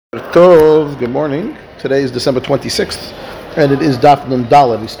Tov, good morning. Today is December 26th, and it is Daf Nun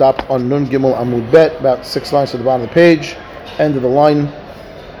Daled. We stopped on Nun Gimel Amud Bet, about 6 lines to the bottom of the page, end of the line,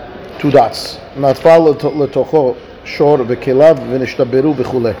 2 dots. Nafal letocho shor v'kelav v'nishtaberu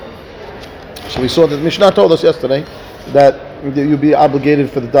v'chuleh. So we saw that Mishnah told us yesterday that you'll be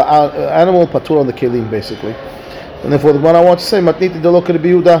obligated for the animal patur on the kelim, basically. And therefore, the one I want to say, matniti delo Rabbi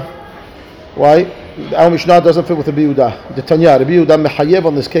Yehuda. Why? Our Mishnah doesn't fit with the Rabbi Yehuda. The Tanya, Rabbi Yehuda mechayev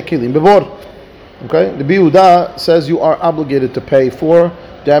on this kelim bevor. Okay, the Rabbi Yehuda says you are obligated to pay for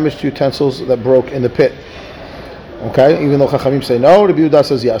damaged utensils that broke in the pit. Okay, even though Chachamim say no, Rabbi Yehuda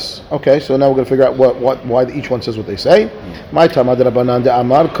says yes. Okay, so now we're going to figure out why each one says what they say. My tamad Rabbanan de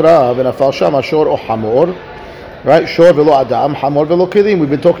Amar Krav and Afal Sham Ashor or Hamor. Right, Shor velo Adam, Hamor velo Kelim. We've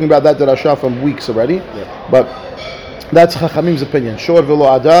been talking about that Rasha from weeks already, but that's Chachamim's opinion. Shor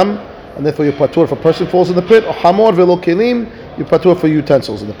velo Adam. And therefore you patur if a person falls in the pit, or hamor velo kelim, you patur for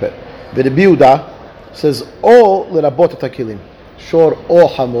utensils in the pit. But Rabbi Yehuda says, o lerabot kelim, shor o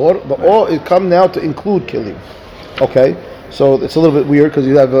hamor, but o it come now to include kelim. Okay, so it's a little bit weird because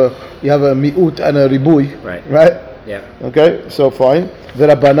you have a mi'ut and a ribui, right? Yeah. Okay, so fine. The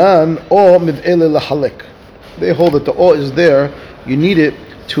Rabbanan o mid'ele lahalik. They hold that the o is there. You need it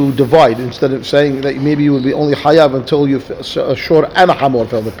to divide instead of saying that maybe you would be only hayav until you a shor and a hamor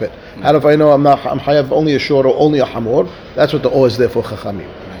fell in the pit. How do I know I'm hayav only a shor or only a hamor? That's what the o is there for chachamim.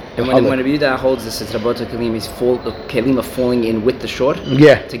 And when Rabbi Yehuda holds this, it's rabot kelim is kelim are falling in with the shor.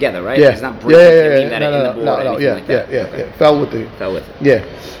 Yeah. Together, right? Yeah. It's not breaking kelim that are in the board or anything like that. Yeah. Fell with it. Yeah,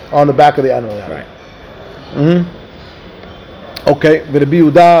 on the back of the animal. Right. Okay, but Rabbi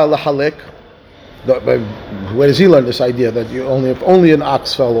Yehuda lahalek. Where does he learn this idea that you only an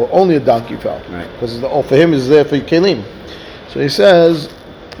ox fell or only a donkey fell? Right. Because the for him is there for kelim. So he says,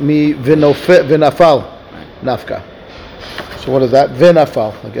 "Mi vinafal nafka." So what is that?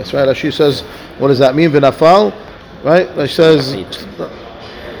 Vinafal, I guess, right? She says, what does that mean? Vinafal, right? She says,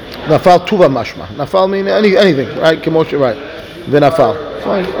 nafal tuva mashma. Nafal mean anything, right? Kimochi, right? Vinafal.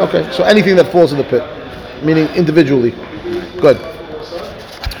 Fine. Okay. So anything that falls in the pit, meaning individually. Good.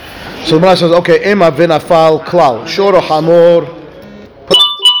 So the Gemara says, okay, ema v'nafal klal, shor o hamor, prat,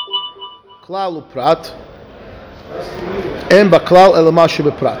 klal u prat, en b'klal elama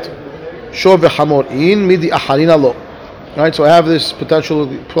shebeprat, shor v'hamor in, midi acharina lo. Right, so I have this potential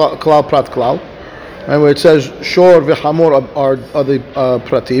klal prat klal, right, where it says shor v'hamor are the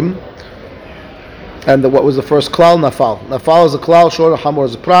pratim, and what was the first klal? Nafal. Nafal is the klal, shor v'hamor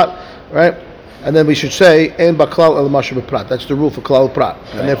is the prat, right? And then we should say en baklal el mashu beprat. That's the rule for klal prat,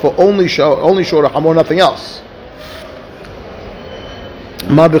 and therefore only shor hamor, nothing else.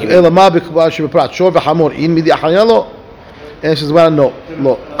 Ma bik mashu beprat shor v'hamor in midi acharina lo. And she says, well, no,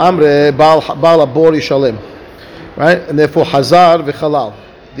 amre bal abori shalem, right? And therefore hazar v'chalal.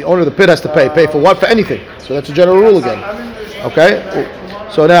 The owner of the pit has to pay for what? For anything. So that's a general rule again. Okay.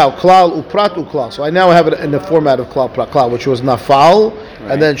 So now klal uprat uklal. So I now have it in the format of klal prat klal, which was nafal,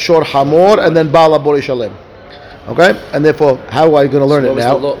 and then shor hamor, and then bala bori shalem. Okay, and therefore, how are I going to learn it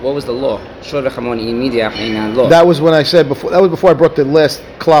now? What was the law? Shor v'hamor in media law. That was when I said before. That was before I brought the last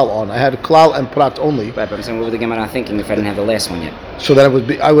klal on. I had klal and prat only. Right, but I'm saying, what were the Gemara thinking if I didn't have the last one yet? So that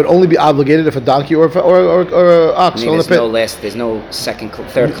I would only be obligated if a donkey or ox on the pit. There's no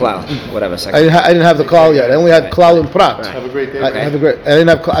third klal, whatever. I didn't have the klal yet. I only had klal and prat. Right. Have a great day.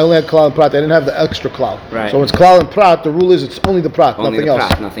 I only had klal and prat. I didn't have the extra klal. Right. So when it's klal and prat, the rule is it's only the prat, nothing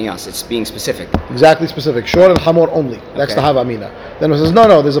else. Nothing else. It's being specific. Exactly specific. Shor and hamor only. That's the havamina. Then it says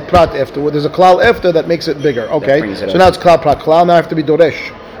no. There's a prat after. There's a klal after that makes it bigger. Okay. So now it's klal prat. Klal now I have to be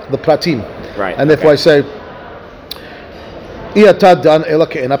doresh the pratim. Right. And therefore I say. Dan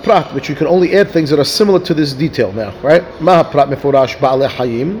prat, which you can only add things that are similar to this detail now, right? Mahaprat mefurash ba'ale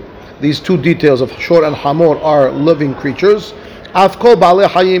hayim. These two details of shor and hamor are living creatures. Afkol ba'ale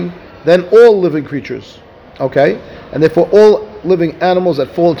hayim, then all living creatures, okay? And therefore all living animals that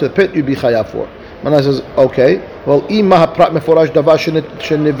fall into the pit you'd be chayav for. Mana says, okay, well, im mahaprat mefurash davar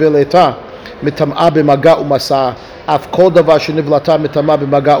sheniveleta mitam'a b'maga umasa, afkol davar shenivlata mitam'a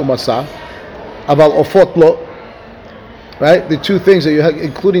b'maga umasa, aval ofot lo. Right, the two things that you have,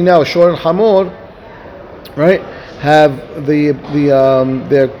 including now shor and hamor, right, have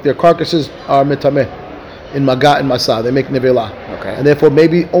their carcasses are mitameh in maga and masa. They make nevela, okay, and therefore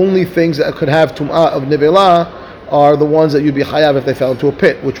maybe only things that could have tum'ah of nevela are the ones that you'd be chayav if they fell into a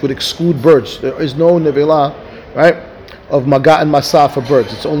pit, which would exclude birds. There is no nevela, right, of maga and masa for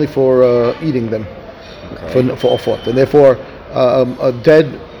birds. It's only for eating them, for ofot, and therefore a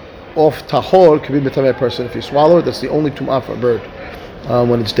dead off tahor could be mitameh person. If you swallow it, that's the only tum'ah for a bird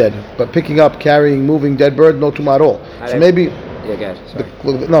when it's dead. But picking up, carrying, moving dead bird, no tum'ah at all. So maybe Yeah, good.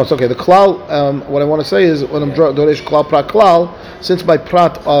 Sorry. No, it's okay. The klal. What I want to say is when I'm doresh klal prat klal, since my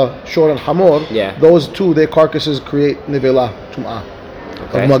prat are shor and hamor, those two their carcasses create nevela tum'ah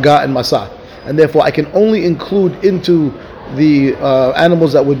of maga and masa, and therefore I can only include into the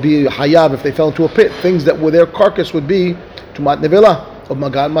animals that would be hayab if they fell into a pit, things that were their carcass would be tumat nevela of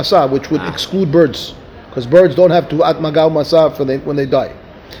maga and masa, which would exclude birds, because birds don't have tumat maga and masa when they die.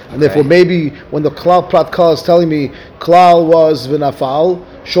 And therefore, maybe when the klal prat klal is telling me klal was v'nafal,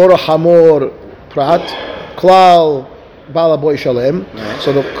 shora hamor prat, klal balaboy shalem.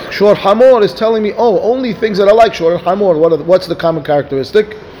 So the shor hamor is telling me, only things that are like shor hamor. What's the common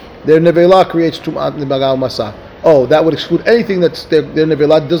characteristic? Their nevela creates tumat magal masa. That would exclude anything that's their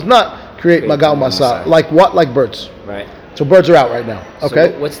nevela does not create magal masa. Like what? Like birds. Right. So birds are out right now.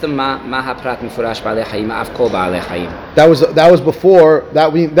 Okay. So what's the maha prat mifurash ba'alei chayim af kol ba'alei chayim? That was before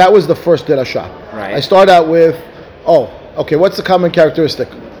that. That was the first dirasha. Right. I start out with, what's the common characteristic?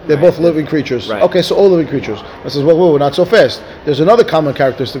 They're both living creatures. Right. Okay, so all living creatures. I says, whoa, not so fast. There's another common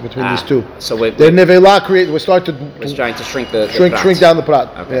characteristic between these two. So their nevela create. We're trying to shrink the shrink down the prat.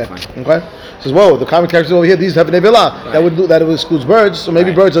 Okay, fine. Okay. Says, whoa, the common characteristic over here. These have nevela. Right. That excludes birds. So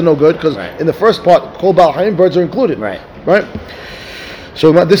maybe birds are no good because in the first part, kol ba'al hayim, birds are included. Right. Right.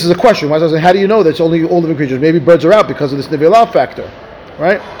 So this is a question. How do you know that it's only all living creatures? Maybe birds are out because of this nevela factor,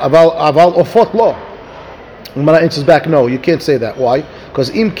 right? Aval ofot lo. Gemara answers back, no, you can't say that. Why? Because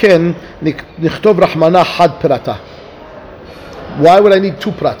im ken nichtov rahmana had prata. Why would I need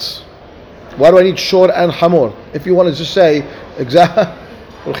two prats? Why do I need shor and hamor? If you want to just say if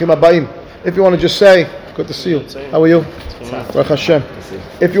you want to just say, good to see you. How are you? Baruch Hashem.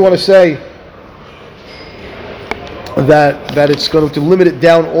 If you want to say that it's going to limit it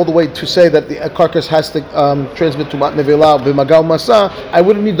down all the way to say that the carcass has to transmit to mat nevela b'magal masa, I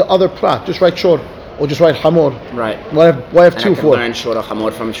wouldn't need the other prat. Just write shor or just write hamor. Right. Why have two for? Learn shor or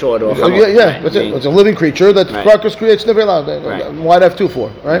hamor from shor or hamor. Yeah, that's it. It's a living creature that carcass creates nevela. Why'd I have two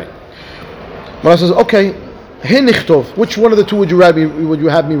for? Right. Mara says, okay, hinichtov. Which one of the two would you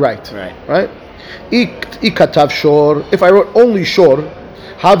have me write? Right. Ikatav shor. If I wrote only shor,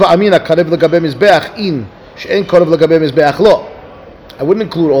 hava amina karev legabe mizbeach in. I wouldn't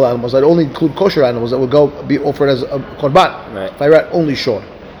include all animals. I'd only include kosher animals that would be offered as a korban. Right. If I write only shor,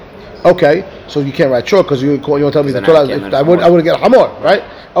 okay, so you can't write shor because you want to tell me the Torah. I wouldn't get hamor, right?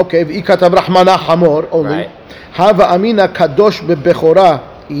 Okay, v'ikatab rahmana hamor only. Hava amina kadosh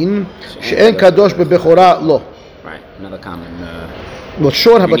bebechora in she'en kadosh bebechora lo. Right. Another common. But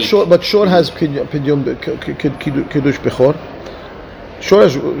shor has kiddush bechor. Shor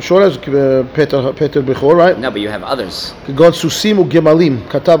has Peter Bechor, right? No, but you have others. God susimu gemalim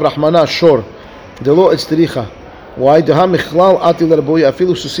katav rahmana shor delo etzricha. Why deham michlal ati leraboya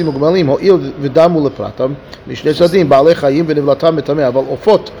afilu susimu gemalim ho'il v'damu lepratam mishnei tzadim ba'alei chayim v'nevlatam metameh aval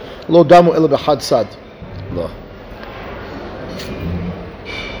ofot lo damu ela b'chad sad. Lo.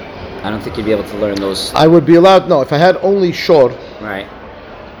 I don't think you'd be able to learn those. I would be allowed. No, if I had only shor, right,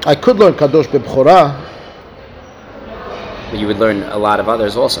 I could learn kadosh bebchora. But you would learn a lot of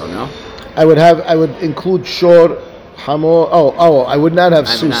others also, no? I would include shor, hamor. I would not have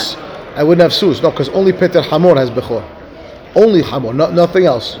sus. I wouldn't have sus. No, because only Peter Hamor has bechor. Only Hamor, nothing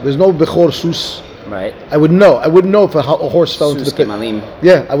else. There's no bechor sus. Right. I would know. I wouldn't know if a horse fell into the pit. Gemalim.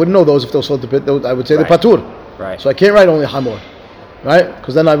 Yeah, I wouldn't know those if those fell into the pit. I would say the patur. Right. So I can't write only Hamor. Right?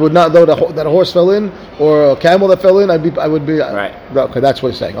 Because then I would not know that a horse fell in or a camel that fell in. I would be. Right. Okay, that's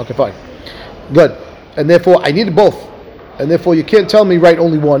what he's saying. Okay, fine. Good. And therefore, I need both. And therefore, you can't tell me write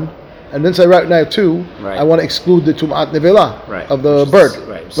only one. And then say write now two. Right. I want to exclude the tumat nevela of the bird.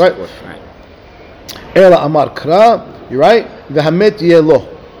 Right. Ela amar kra. You're right. V'hamet yelo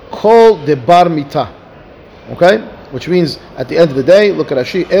kol debar mita. Okay, which means at the end of the day, look at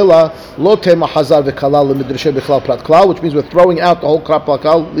Rashi. Ela lo tema hazar v'kalal lemidreshe b'chlal prat klal, which means we're throwing out the whole krap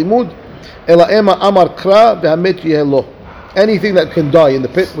klal limud. Ela ema amar kra v'hamet yelo. Anything that can die in the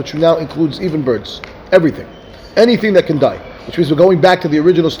pit, which now includes even birds, everything. Anything that can die, which means we're going back to the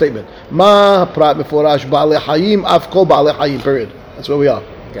original statement. Ma prat meforash ba'alei hayim af kol ba'alei hayim. Period. That's where we are.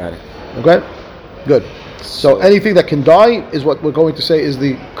 Got it. Okay, good. So anything that can die is what we're going to say is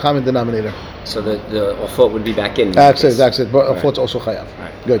the common denominator. So the ofot would be back in. That's it. But ofot's also chayav.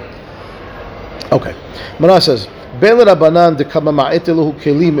 Right. Good. Okay. Mana says, Ben Rabbanan de kama ma'eteluhu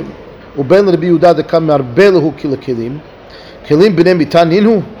kelim, uben Rabbi Yehuda de kama arbeluhu kelim, kelim b'nei mitan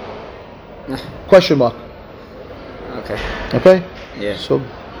ninhu. Question mark. Okay. Yeah. So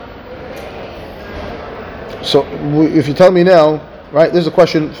if you tell me now, right? There's a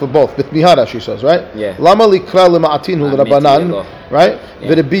question for both. Bitmihara, she says, right? Yeah. Lama likra lema'atinu l'Rabbanan right?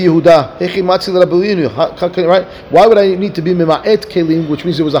 Rabbi Yehuda, Hechi Matzi Rabbi Yehuda, right? Why would I need to be Mima'et Kelim, which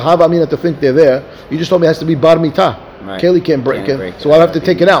means it was a Hava Amina to think they're there? You just told me it has to be Bar Mitah. Right. Keli can't break it, so I'll have to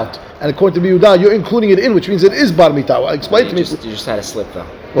take it out. And according to Yehuda, you're including it in, which means it is Bar Mitah. Well, explain to me. You just had a slip though.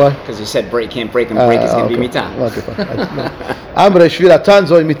 What? Because you said can't break and break is going to be mitah. Okay, fine. Amre shviratan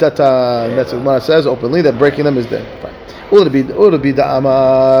zoy mitatan. That's what Gemara says openly, that breaking them is there. Fine. Ulabi da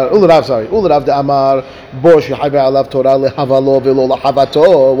amar. Ularav da amar. Bosh yahayve alav Torah lehavalo velo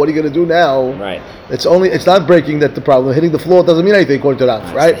lahavato. What are you going to do now? Right. It's not breaking that the problem. Hitting the floor doesn't mean anything according to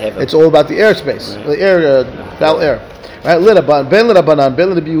Rav, right? It's all about the airspace, the air, foul air. Right? Liraban ben lirabanan ben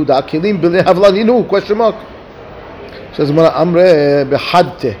lirabiyuda kilim ben havlaninu. Question mark. Says Amre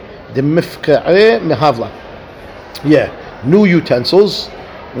behadte the mifqa'e mehavla. Yeah, new utensils.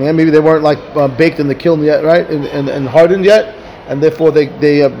 Yeah, maybe they weren't like baked in the kiln yet, right? And hardened yet, and therefore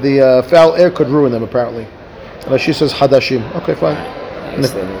the foul air could ruin them apparently. And she says hadashim. Okay, fine.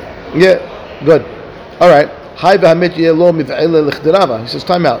 Yeah, good. All right. Hi v'hamet yelo miv'ele l'chderava. He says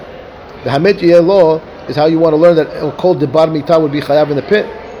time out. The hamet yelo is how you want to learn that kol debar mitah would be chayav in the pit.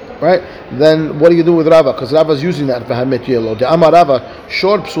 Right? Then what do you do with Rava? Because Rava is using that for Hamet Yelo. The Amar Rava,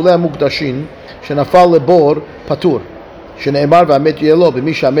 Shor Psulei Mukdashin, Shenafal Lebor Patur. Shene'emar v'Hamet Yelo,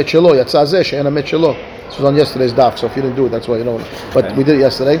 B'misha Hamet Shelo, Yatza Zeh, She'en Hamet Shelo. This was on yesterday's daf, so if you didn't do it, that's why you don't. But we did it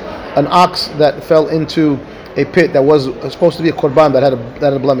yesterday. An ox that fell into a pit that was supposed to be a korban that had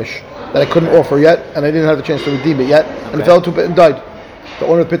a blemish, that I couldn't offer yet, and I didn't have the chance to redeem it yet, and it fell into a pit and died. The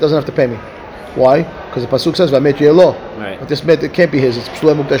owner of the pit doesn't have to pay me. Why? Because the pasuk says "V'amet yelo." Right. But this met it can't be his. It's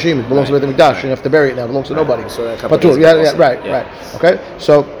psulei mukdashim. It belongs to Beit Hamikdash. You have to bury it now. It belongs to nobody. So that Patur. Right. Okay.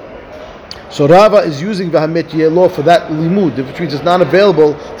 So Rava is using v'hamet yelo for that limud, which means it's not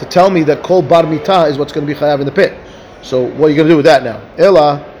available to tell me that kol bar mitah is what's going to be chayav in the pit. So what are you going to do with that now?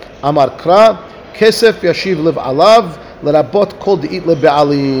 Ela amar kra kesef yashiv lev alav lerabot kol de'it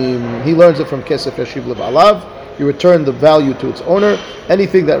lebe'alim. He learns it from kesef yashiv lev alav. You return the value to its owner.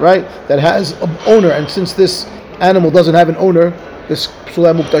 Anything that has an owner, and since this animal doesn't have an owner, this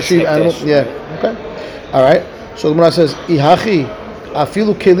psulei muktashim animal, okay, all right. So the Gemara says, "Ihachi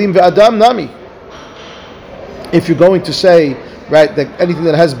afilu kelim ve'adam nami." If you're going to say right that anything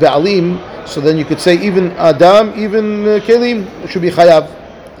that has be'alim, so then you could say even adam, even kelim should be chayav.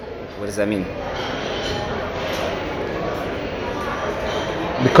 What does that mean?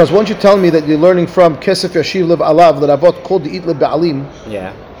 Because once you tell me that you're learning from Kesef Yashiv Lev Alav L'Ravot Kol De'it Le'Ba'alim,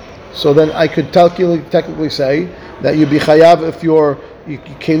 so then I could technically say that you'd be chayav if your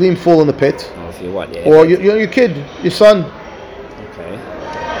kelim fall in the pit, or if you what? Yeah, or your kid, your son. Okay.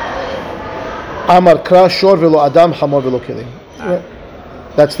 Amar Kra Shor Velo Adam Hamor Velo Kelim.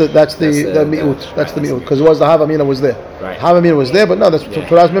 That's the mi'ut. That's the mi'ut because it was the Havamina was there. Right. Havamina was there, but no, that's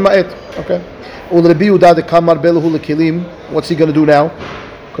Torah's Mima'et. Okay. Rabbi Yehuda de Kamar Belahu Lekelim. What's he going to do now?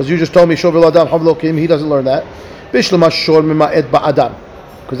 Because you just told me Shor Velo Adam Hamor Velo Kelim. He doesn't learn that. Bishlema Shor Mima'et Ba'adam.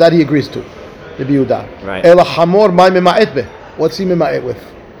 Because that he agrees to. Rabbi Yehuda. Right. Ela Hamor Mai Mima'et Be. What's he Mima'et with?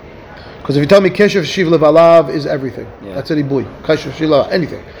 Because if you tell me Keshev Shiv Lev Alav is everything. That's a ribui. Keshev Shiv Lev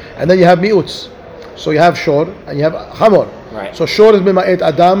anything. And then you have mi'uts. So you have Shor and you have Hamor. Right. So Shor is Mima'et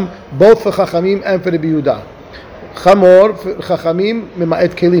Adam, both for Chachamim and for Rabbi Yehuda. Chamor for Chachamim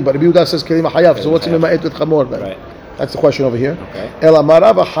Mima'et Kelim, but Rabbi Yehuda says Kelim Hayav. So what's Mima'et with Chamor then? Right. That's the question over here. Okay. Ela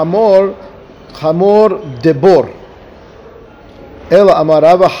Marava Hamor Debor. Ela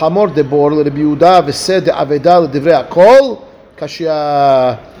Amarava Hamor Debor Rabbi Yehuda v'seh de'aveda l'divrei Akol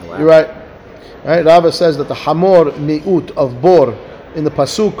Kashia. You're right. Right. Rava says that the Hamor Mi'ut of Bor in the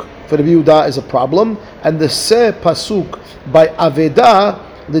pasuk for Rabbi Yehuda is a problem, and the Se pasuk by Aveda,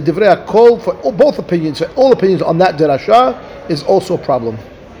 the Divrei Akol, for both opinions, for all opinions on that derasha, is also a problem.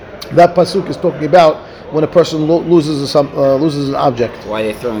 That pasuk is talking about when a person loses an object. Why are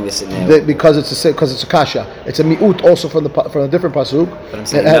they throwing this in there? Because it's a kasha. It's a mi'ut also from a different pasuk. But I'm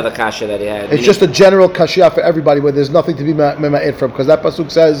saying another kasha that he had. It's just a general kasha for everybody, where there's nothing to be mema'ed from, because that pasuk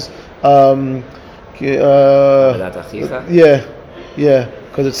says,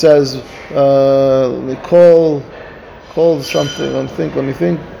 because it says call something. Let me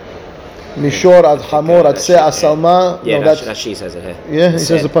think. Mishor ad hamor ad se asalma. Yeah, Rashi says it here. Yeah, he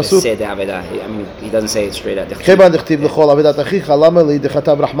says the pasuk. I mean, he doesn't say it straight out. Cheban dechtiv lechol avedat achicha lama li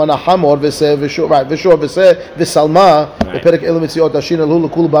dechatav rachmana hamor v'se v'shor v'se v'salma v'perek elu mitziot ashin alhu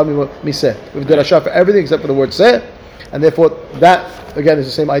l'kul bar miseh. We've got a shah for everything except for the word se, and therefore that again is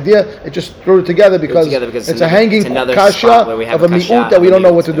the same idea. It just threw it together because it's a hanging kasha of a mi'ut that we don't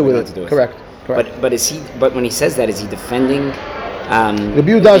know what to do with it. Correct. But when he says that, is he defending Rabbi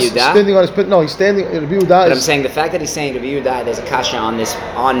Yehuda is standing on his pit. No, he's standing. Rabbi Yehuda But I'm saying the fact that he's saying Rabbi Yehuda, there's a kasha on this.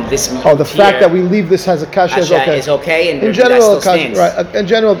 Oh, the fact that we leave this as a kasha is okay. Is okay, and in Rabbi general, Yehuda still stands. Right? In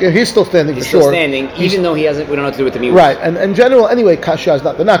general, he's still standing. He's for still sure. standing, even though he hasn't. We don't know what to do with the mute. Right, and in general, anyway, kasha is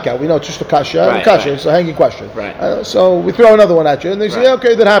not the knockout. We know it's just a kasha. Right, Kasha, it's a hanging question. Right. So we throw another one at you, and they say,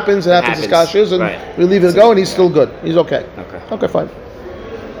 okay, that happens. It happens as kashas, and we leave it go, and he's still good. He's okay. Okay, fine.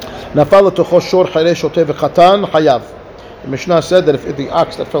 Nafal l'tocho shor harei shoteh v'chatan hayav. The Mishnah said that if the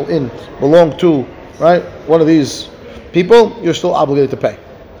ox that fell in belonged to, right, one of these people, you're still obligated to pay,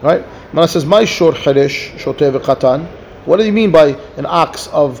 right? Mana says, "My shor cheresh shoteh v'chatan." What do you mean by an ox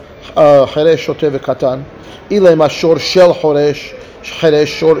of cheresh shoteh v'chatan? Ilay ma shor shel choresh cheresh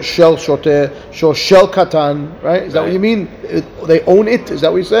shor shel shoteh shor shel katan, right? Is that what you mean? They own it? Is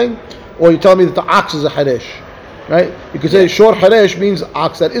that what you're saying? Or you telling me that the ox is a cheresh? Right? You could say shor haresh means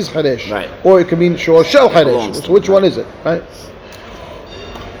ox that is haresh. Right. Or it could mean shor shel haresh. So which one is it? Right?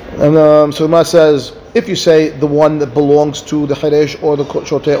 And so the Gemara says, if you say the one that belongs to the haresh or the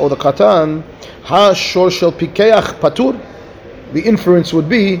shoteh or the katan, ha shor shel pikeach patur, the inference would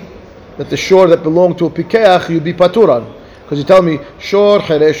be that the shor that belonged to a pikeach you'd be patur on. Because you tell me, shor,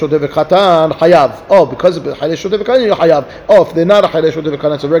 haresh, shoteh, v'chatan, hayav. Oh, because of haresh, shoteh, v'chatan, you're hayav. Oh, if they're not a haresh, shoteh,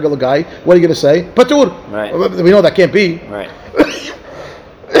 v'chatan, it's a regular guy, what are you going to say? Patur. Right. We know that can't be. Right.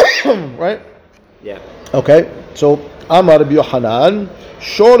 Right? Yeah. Okay. So, Amar Rabbi Yochanan,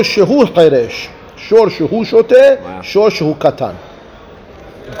 shor shehu haresh, shor shehu shoteh, shor shehu katan.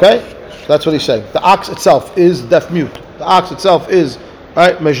 Okay? So that's what he's saying. The ox itself is deaf mute. The ox itself is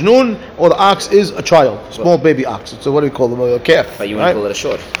right, Majnun, or the ox is a child, small baby ox. So what do we call them? A calf. But you want to call it a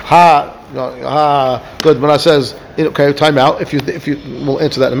short. Good. When I says, okay, time out. If you, we'll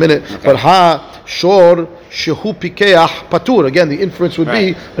answer that in a minute. Okay. But ha shor shehu pikeach patur. Again, the inference would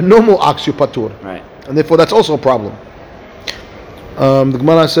be a normal ox you patur. Right. And therefore, that's also a problem. The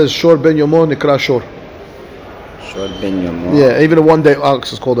Gemara says shor ben yomon nikra shor. Shor ben yomon. Yeah, even a one-day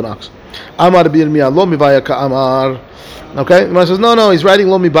ox is called an ox. Amar b'yirmiyah lo mivaya ka'amar. Okay, the man says no, he's writing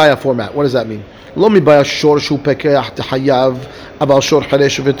lo mibaya format. What does that mean? Lo mibaya shor shu pekeach tehayav abal shor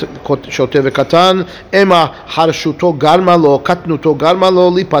haresh shoteh v'katan ema harshuto garma lo katnuto garma lo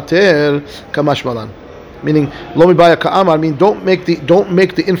lipater kamash malan. Meaning lo mibaya ka'amar mean don't make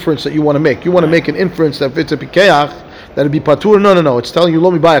the inference that you want to make. You want to make an inference that if it's a pekeach that it'd be patur. No. It's telling you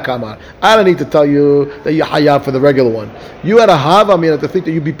lo mibaya ka'amar. I don't need to tell you that you hayav for the regular one. You had a hava mean to think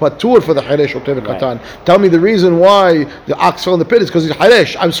that you'd be patur for the haresh or katan. Tell me the reason why the ox fell in the pit is because he's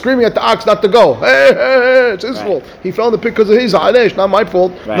haresh. I'm screaming at the ox not to go. Hey, it's his fault. He fell in the pit because he's a haresh, not my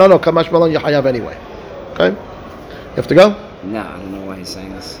fault. Right. No, kamash malan you hayav anyway. Okay, you have to go. No, I don't know why he's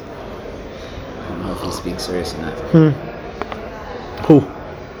saying this. I don't know if he's being serious or not. Who?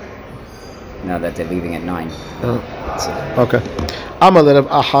 Now that they're leaving at 9. Okay. Amalerav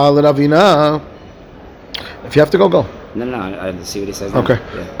ahal ravina. If you have to go, go. No. I see what he says. Okay.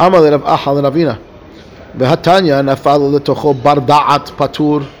 Amalerav ahal ravina. V'hatanya nafal letocho bar da'at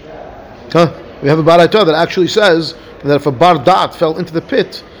patur. We have a baraita that actually says that if a bar da'at fell into the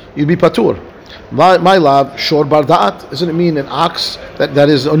pit, you'd be patur. My love, shor bar da'at, doesn't it mean an ox that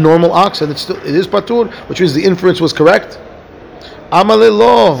is a normal ox and it is patur, which means the inference was correct?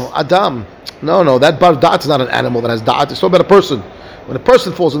 Amalelo adam. No, that bar da'at is not an animal that has da'at. It's talking about a person. When a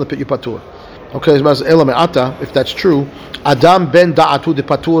person falls in the pit, you patur. Okay, if that's true, Adam ben da'atu de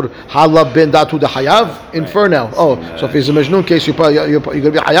patur, Halab ben da'atu de hayav. Infer now. So if it's a Majnun case, you're going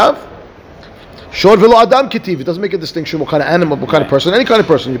to be hayav? Shor velo Adam kitiv. It doesn't make a distinction what kind of animal, what kind of person. Any kind of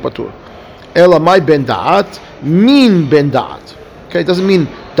person, you patur. Ela my ben da'at, mean ben da'at. Okay, it doesn't mean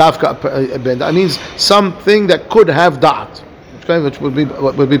davka ben da'at. It means something that could have da'at. Okay, which would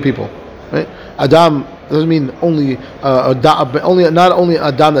be people. Right? Adam doesn't mean only not only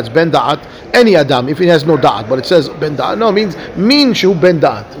Adam that's ben da'at, any Adam if he has no da'at, but it says ben da'at. No, it means shu ben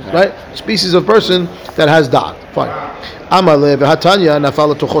da'at, right? Species of person that has da'at. Fine. Amale v'hatanya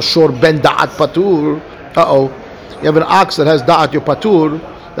nafal tocho shor ben da'at patur. You have an ox that has da'at, your patur.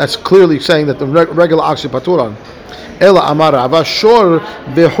 That's clearly saying that the regular ox is patur on. Ela amar Rava shor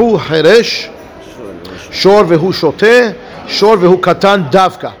vehu haresh, shor vehu shoteh, shor vehu katan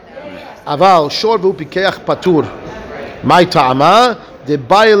davka. Aval shor v'hu pikeach patur. My ta'ama de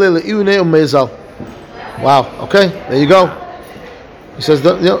bayile le'iune umezal. Wow. Okay, there you go. He says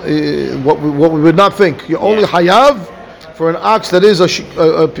that what we would not think. You only hayav for an ox that is a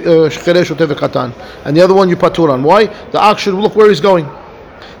cheresh shoteh v'katan, and the other one you patur on. Why? The ox should look where he's going.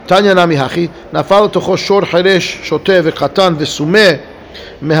 Tanya nami hachi nafal tocho shor cheresh shoteh v'katan v'sumeh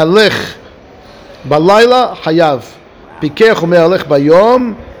mehalech balayla hayav. Pikeach umehalech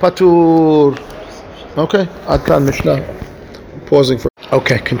bayom patur. Okay, Ad kan Mishnah. pausing for.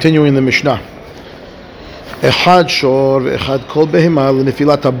 Okay, continuing the Mishnah. אחד שור ואחד כל בהמה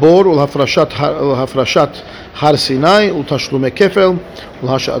לנפילת הבור ולהפרשת הר סיני ולתשלומי כפל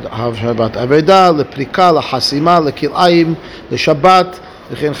ולהשבת אבדה לפריקה לחסימה לכלאיים לשבת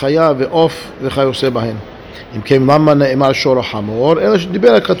וכן חיה ועוף וכיוצא בהן. אם כן למה נאמר שור או חמור אלא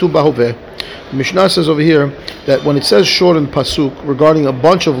שדיבר הכתוב בהווה. Mishnah says over here that when it says short in pasuk regarding a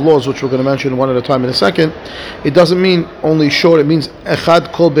bunch of laws which we're going to mention one at a time in a second, it doesn't mean only short, it means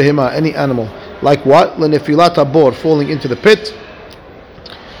echad kol behema, any animal. Like what? Lenefilat abor, falling into the pit.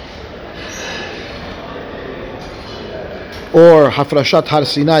 Or hafrashat har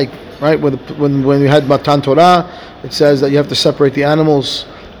Sinai, right? When we had Matan Torah, it says that you have to separate the animals,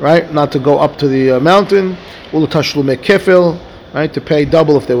 right? Not to go up to the mountain. Ulu tashlume kefil, right? To pay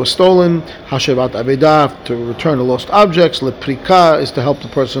double if they were stolen. Hashavat avedah, to return the lost objects. Leprika is to help the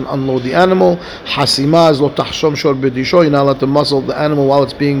person unload the animal. Hasima is lo tahshom shor b'disho. You're not allowed to muzzle the animal while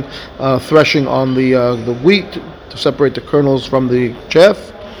it's being threshing on the wheat to separate the kernels from the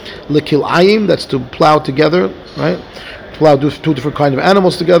chaff. Lekil'ayim, that's to plow together, right? Plow two different kinds of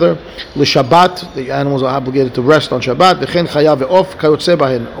animals together. L'shabbat, the animals are obligated to rest on Shabbat. V'chen chaya ve'of kayotze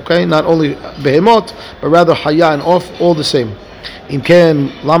bahen. Okay, not only behemot, but rather chaya and off, all the same. Im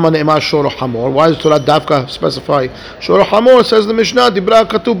ken lama ne'emar shor hamor. Why does Torah Davka specify shor hamor? Says the Mishnah, dibra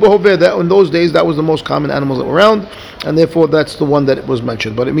katuv behoveh. That in those days that was the most common animals that were around, and therefore that's the one that was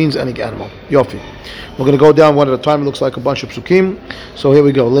mentioned. But it means any animal. Yofi. We're going to go down one at a time. It looks like a bunch of psukim. So here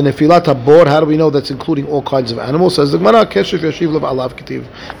we go. Lenefilat habor. How do we know that's including all kinds of animals? Says the Gemara, keshev yashiv lev alav ketiv.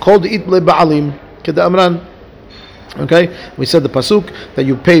 Called it le ba'alim keda amran. Okay, we said the pasuk that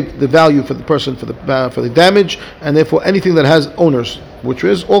you pay the value for the person for the damage, and therefore anything that has owners, which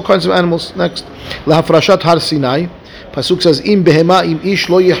is all kinds of animals. Next, lahafrashat har Sinai. Pasuk says im behema im ish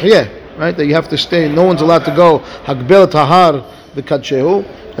lo yihyeh. Right, that you have to stay. No one's allowed to go hagbel tahar v'kadshehu,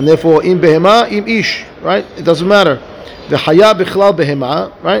 and therefore im behema im ish. Right, it doesn't matter. The chaya bichlal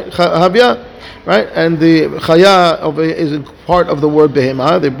behema. Right, havya. Right, and the chaya is part of the word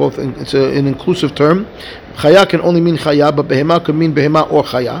behema. They're both. It's an inclusive term. Chaya can only mean chaya, but behema can mean behema or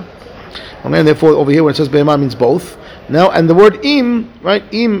chaya. Okay, and therefore, over here when it says behema means both. Now, and the word im, right,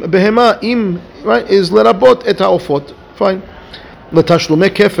 im behema, im, right, is lerabot et haofot. Fine. Letashlume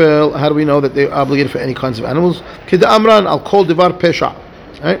kefel. How do we know that they're obligated for any kinds of animals? Kida amran al kol divar pesha.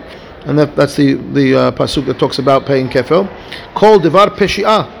 Right, and that's the pasuk that talks about paying kefel. Kol divar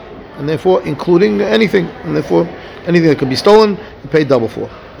peshi'ah. And therefore, including anything, and therefore anything that can be stolen, you pay double for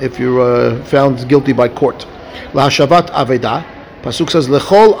if you're found guilty by court. Lahashavat aveda. Pasuk says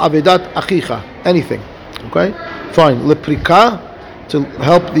lechol avedat achicha. Anything. Okay, fine. Leprika, to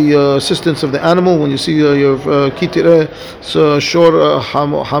help the assistance of the animal when you see your kitire shor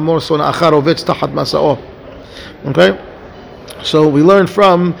hamor sona achar ovetz tahat masao. Okay, so we learn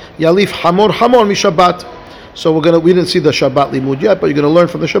from yalif hamor mishabat. So we didn't see the Shabbat limud yet, but you're going to learn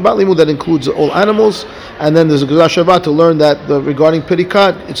from the Shabbat limud that includes all animals, and then there's a Gezah Shabbat to learn that regarding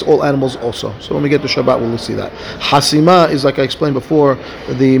Pirikat, it's all animals also. So when we get to Shabbat, we'll see that. Hasima is, like I explained before,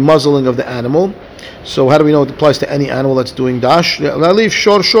 the muzzling of the animal. So how do we know it applies to any animal that's doing dash? Lalif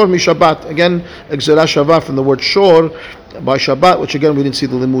shor mi Shabbat. Again, Gezah Shabbat from the word shor by Shabbat, which again we didn't see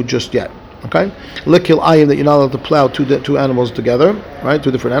the limud just yet. Okay, likil ayim, that you're not allowed to plow two animals together, right?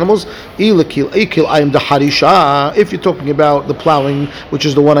 Two different animals. Ikil ayim daharisha. If you're talking about the plowing, which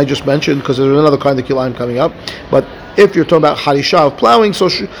is the one I just mentioned, because there's another kind of kilayim coming up. But if you're talking about harisha of plowing, so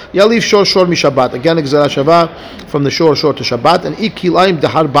yalif shor mi Shabbat. Again, exera shava from the shor to Shabbat, and ikil ayim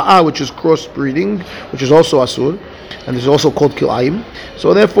daharba'a, which is crossbreeding, which is also asur, and this is also called kilayim.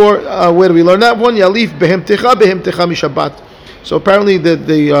 So therefore, where do we learn that one? Yalif behemtecha mi Shabbat. So apparently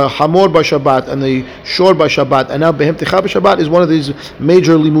the hamor by Shabbat and the shor by Shabbat and now behemtecha by Shabbat is one of these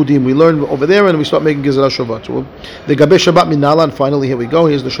major limudim. We learn over there and we start making Gezerah Shabbat. So the Gabe Shabbat minala, and finally here we go.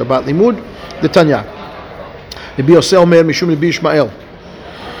 Here's the Shabbat limud. The Tanya. Rabbi Yosef Omer mishum Rabbi Ishmael.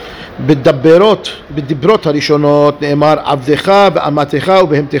 B'dibrot harishonot ne'emar avdecha ve'amatecha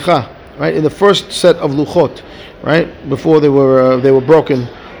u'behemtecha. Right, in the first set of luchot, right, before they were broken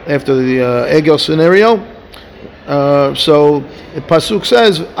after the Egel scenario. So the pasuk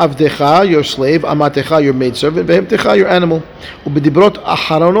says avdecha, your slave, amatecha, your maidservant, behemtecha, your animal. Ubedibrot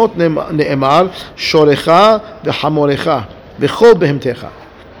aharonot ne'emar shorecha v'hamorecha v'chol behemtecha.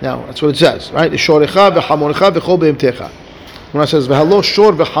 Now that's what it says, right? Shorecha v'hamorecha v'chol behemtecha. When it says v'halo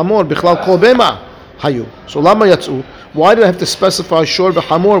shor v'hamor b'chlal kol bema hayu. So lama yatzu. Why did I have to specify shor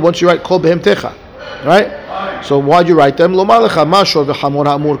v'hamor once you write kol behemtecha, right? So why'd you write them? Lomar lecha ma shor v'hamor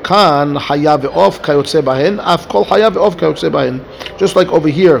ha'amur kan haya ve'of kayotze bahen af kol haya ve'of kayotze bahen. Just like over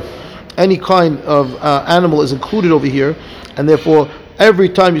here any kind of animal is included over here, and therefore every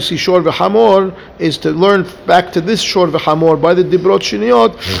time you see shor v'hamor is to learn back to this shor v'hamor by the dibrot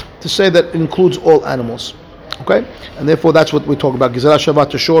shiniyot to say that it includes all animals. Okay, and therefore that's what we talk about. Gizera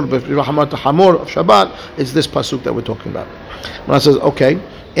Shabbat to shor v'hamor to hamor of Shabbat is this pasuk that we're talking about. When I says okay,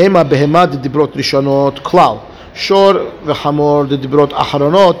 ema behema the dibrot rishonot klal, shor v'hamor the dibrot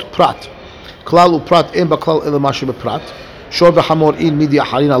aharonot prat, klal uprat em baklal elamashi beprat, shor v'hamor in midi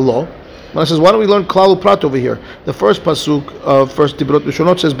aharin Allah. When I says, why don't we learn klal uprat over here? The first pasuk of first dibrot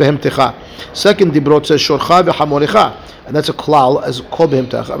rishonot says behemtecha. Second dibrot says shorcha v'hamorecha, and that's a klal as called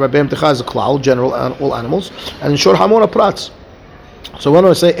behemtecha. Behemtecha is a klal, general, all animals, and shor hamor prats. So when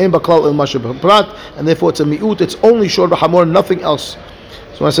I say em baklal el mashib prat, and therefore it's a miut, it's only shor v'hamor, nothing else.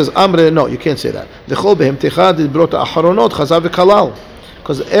 So when I says amre, no, you can't say that. Dechol behemtecha dibrot aharonot chazav v'kalal.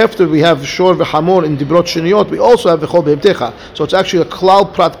 Because after we have shor v'hamor in dibrot sheniyot, we also have v'chol behemtecha. So it's actually a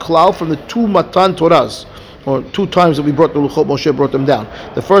klal prat klal from the two matan Torahs, or two times that we brought the luchot Moshe brought them down.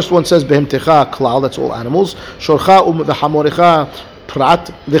 The first one says behemtecha klal, that's all animals. Shorcha v'hamorecha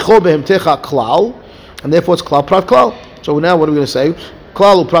prat, v'chol behemtecha klal, and therefore it's klal prat klal. So now what are we going to say?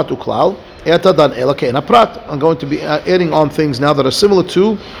 Klal uprat uklal. Etadan ela ke'ena prat. I'm going to be adding on things now that are similar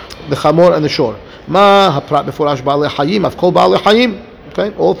to the chamor and the shor. Ma haprat beforash ba'alei hayim, avkol ba'alei hayim.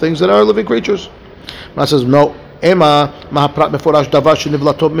 Okay, all things that are living creatures. Rashi says no. Ema mahaprat beforash davar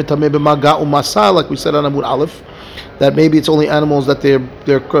shenivlato mitameh b'maga umasa, like we said on Amud Aleph, that maybe it's only animals that their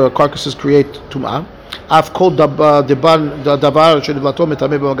carcasses create tumah. Af kol davar shenivlato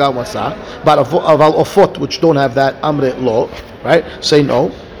mitameh b'maga umasa, but aval ofot which don't have that amre law, right? Say no.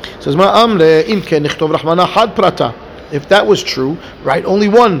 It says ma amre imken nichtov rahmana had prata. If that was true, write only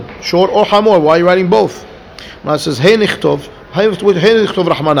one, shor or hamor. Why are you writing both? Rashi says hey nichtov. Which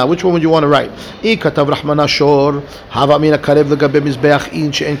one would you want to write? I katav Rahmana shor, hava mina karev legabe mizbeach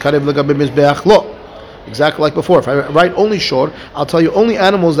in she'en karev legabe mizbeach lo. Exactly like before. If I write only shor, I'll tell you only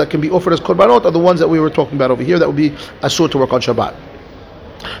animals that can be offered as korbanot are the ones that we were talking about over here that would be asur to work on Shabbat.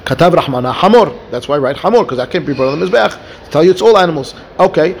 Katav Rahmana hamor. That's why I write hamor, because that can't be brought on the mizbeach. To tell you it's all animals.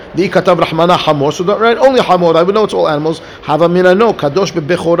 Okay. The katav Rahmana hamor. So don't write only hamor. I would know it's all animals. Hava mina no kadosh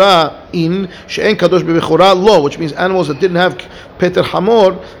bebechora in she'en kadosh bebechora lo, which means animals that didn't have peter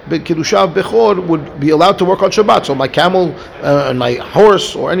hamor bekidushav bechor would be allowed to work on Shabbat. So my camel and my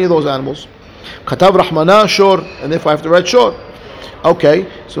horse or any of those animals. Katav Rahmana shor, and therefore I have to write shor. Okay.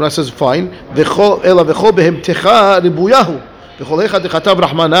 So that says fine. Vechol ela vechol behemtecha ribuyahu.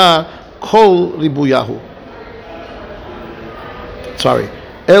 Sorry.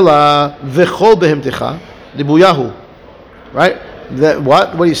 Ela v'chol behemtecha ribuyahu. Right? That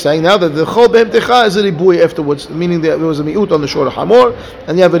what are you saying now? That the chol behemtecha is a ribuy afterwards, meaning that there was a miut on the shor hamor,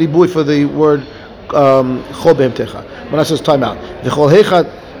 and you have a ribuy for the word chol behemtecha. When I says time out, v'chol hechad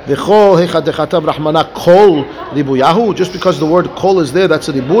dechatav rahmana kol ribuyahu. Just because the word kol is there, that's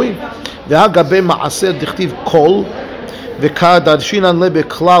a ribuy. V'hagabe ma'aser dichtiv kol.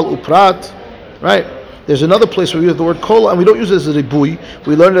 Right? There's another place where we use the word kol and we don't use it as a ribui.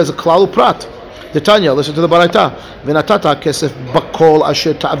 We learn it as a klal uprat. The Tanya, listen to the Baraita. V'natata kesef bakol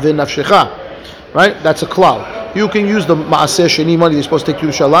asher ta'avin nafshecha. Right? That's a klal. You can use the ma'aseh sheni money you're supposed to take to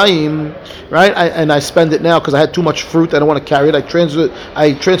Yerushalayim, right? And I spend it now because I had too much fruit. I don't want to carry it. I transfer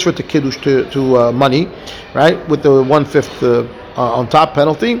it to kiddush to money, right? With the 1/5 on top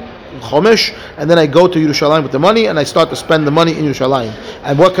penalty. Chomesh, and then I go to Yerushalayim with the money, and I start to spend the money in Yerushalayim.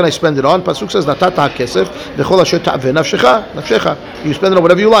 And what can I spend it on? Pasuk says, "Natata hakesef v'chol asher ta'aveh nafshecha." You spend it on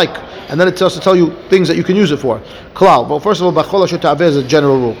whatever you like, and then it tells to tell you things that you can use it for. Klal. But first of all, b'chol asher ta'aveh is a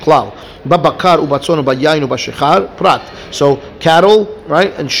general rule. Klal. Babakar ubatzon ubayayin ubashechar prat. So cattle,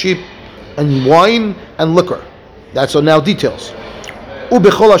 right, and sheep, and wine and liquor. That's now details.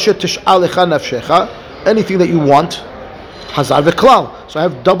 Ubechol asher tish'alecha nafshecha. Anything that you want. Hazar v'klal. So I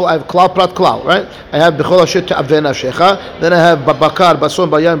have klal prat klal, right? I have b'chol asher te'aveh nafshecha, then I have babakar, bason,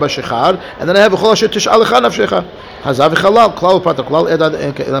 bayan, bashechar, and then I have b'chol asher tish'alecha nafshecha. Hazar v'chalal, klal prat klal, edad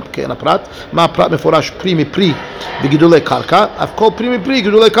ke'ena prat, ma prat meforash pri mipri b'gidulei karka, I've called pri mipri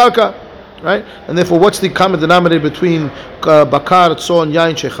gidulei karka, right? And therefore, what's the common denominator between bakar, tzon,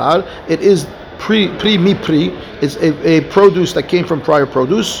 yain, shechar? It is pri mipri, it's a produce that came from prior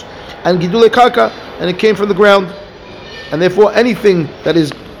produce, and gidulei karka, and it came from the ground. And therefore, anything that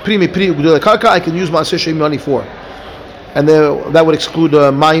is pri gudule karka, I can use ma'aseh sheni money for, and that would exclude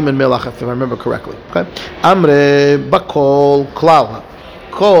ma'im and melach, if I remember correctly. Okay, amre bakol klal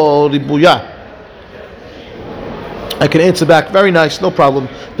kol ribuya. I can answer back. Very nice, no problem.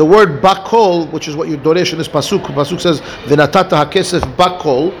 The word bakol, which is what you doresh in this pasuk. Pasuk says v'natata hakesef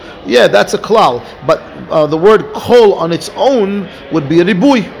bakol. Yeah, that's a klal. But the word kol on its own would be a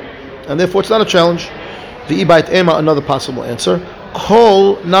ribui. and therefore it's not a challenge. The ibait ema, another possible answer.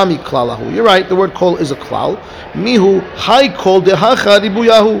 Kol nami klalahu. You're right. The word kol is a klal. Mihu hai kol dehacha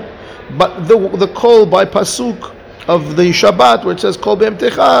ribuyahu. But the kol by pasuk of the Shabbat where it says kol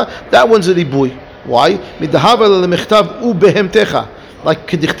behemtecha, that one's a ribui. Why? Midahava lemechtav u behemtecha, like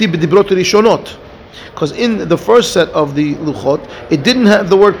kedichti b'dibrot rishonot. Because in the first set of the luchot, it didn't have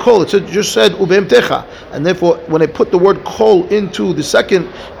the word kol. It just said ubehemtecha, and therefore, when I put the word kol into the second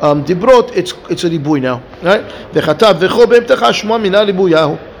dibrot, it's a ribui now, right? V'chatav v'chol behemtecha shma mina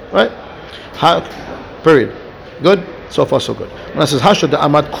ribuyahu, right? Period. Good. So far, so good. When I says hasha da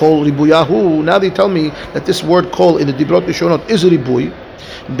amat kol ribuyahu, now they tell me that this word kol in the dibrot rishonot is a ribui.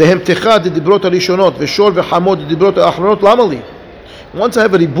 Behemtecha the dibrot rishonot v'shor v'hamod the dibrot achnonot lamali. Once I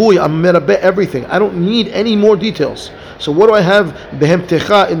have a ribui, I'm merabeh everything. I don't need any more details. So what do I have?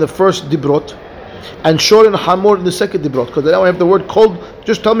 Behemtecha in the first dibrot, and shor and hamor in the second dibrot. Because now I have the word kol.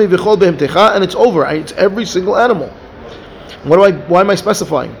 Just tell me v'chol behemtecha, and it's over. It's every single animal. Why am I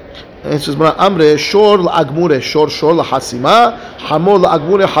specifying? And it says, Amre shor la'agmure, shor la'hasima, hamor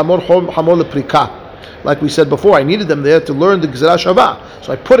la'agmure, hamor la'prika. Like we said before, I needed them there to learn the Gzera Shavah.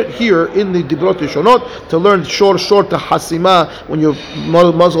 So I put it here in the Dibrot Rishonot to learn shor to hasima, when you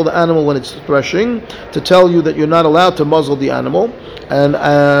muzzle the animal when it's threshing, to tell you that you're not allowed to muzzle the animal. And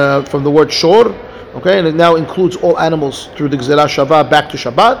from the word shor, okay, and it now includes all animals through the Gzera Shavah back to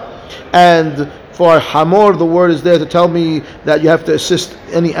Shabbat. And for hamor, the word is there to tell me that you have to assist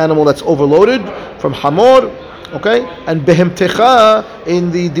any animal that's overloaded from hamor. Okay, and behemtecha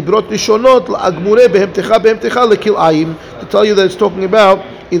in the dibrot rishonot agmure behemtecha lekil'ayim, to tell you that it's talking about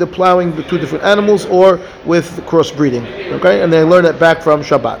either plowing the two different animals or with crossbreeding. Okay, and they learn it back from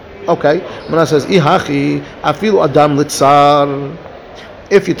Shabbat. Okay, Mana says ihachi afilu adam litzar.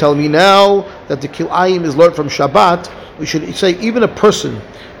 If you tell me now that the kil'ayim is learned from Shabbat, we should say even a person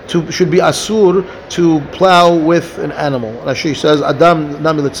should be asur to plow with an animal. Rashi says adam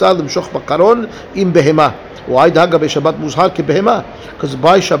nami litzar limshoch bakaron im behema. Why? Because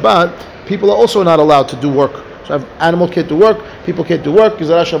by Shabbat, people are also not allowed to do work. So if animal can't do work, people can't do work.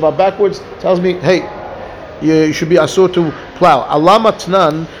 Gzera Shabbat backwards tells me, hey, you should be asur to plow. Alama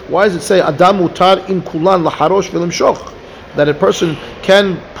tnan. Why does it say adam mutar in kulan laharosh v'limshoch? That a person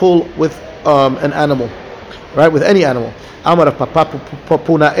can pull with an animal, right? With any animal. Amar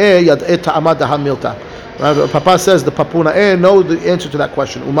papuna'e yad'e ta'amad hamilta. Papa says the papuna'eh know the answer to that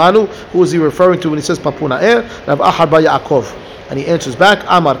question. Umanu, who is he referring to when he says papuna'eh? Rav Ahar ba Yaakov, and he answers back,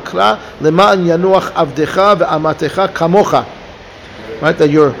 Amar kra lema'an yanuach avdecha ve'amatecha kamocha. Right,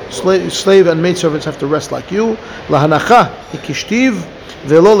 that your slave and maidservants have to rest like you. Lahanacha ikishtiv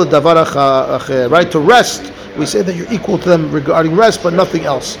ve'lo ledavar acher. Right, to rest. We say that you're equal to them regarding rest, but nothing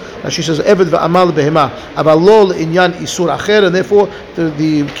else. Now she says, Eved ve'amal behema, avalol inyan isur acher, and therefore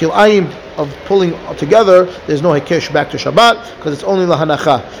the kil'ayim of pulling together, there's no hekesh back to Shabbat, because it's only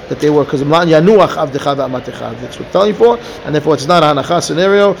lahanacha that they were, because yanuach avdecha ve'amatecha. That's what we're telling you for, and therefore it's not a hanacha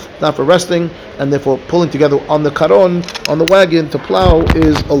scenario, not for resting, and therefore pulling together on the karon, on the wagon to plow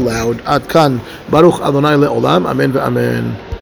is allowed. Ad kan, Baruch Adonai le'olam, amen ve'amen.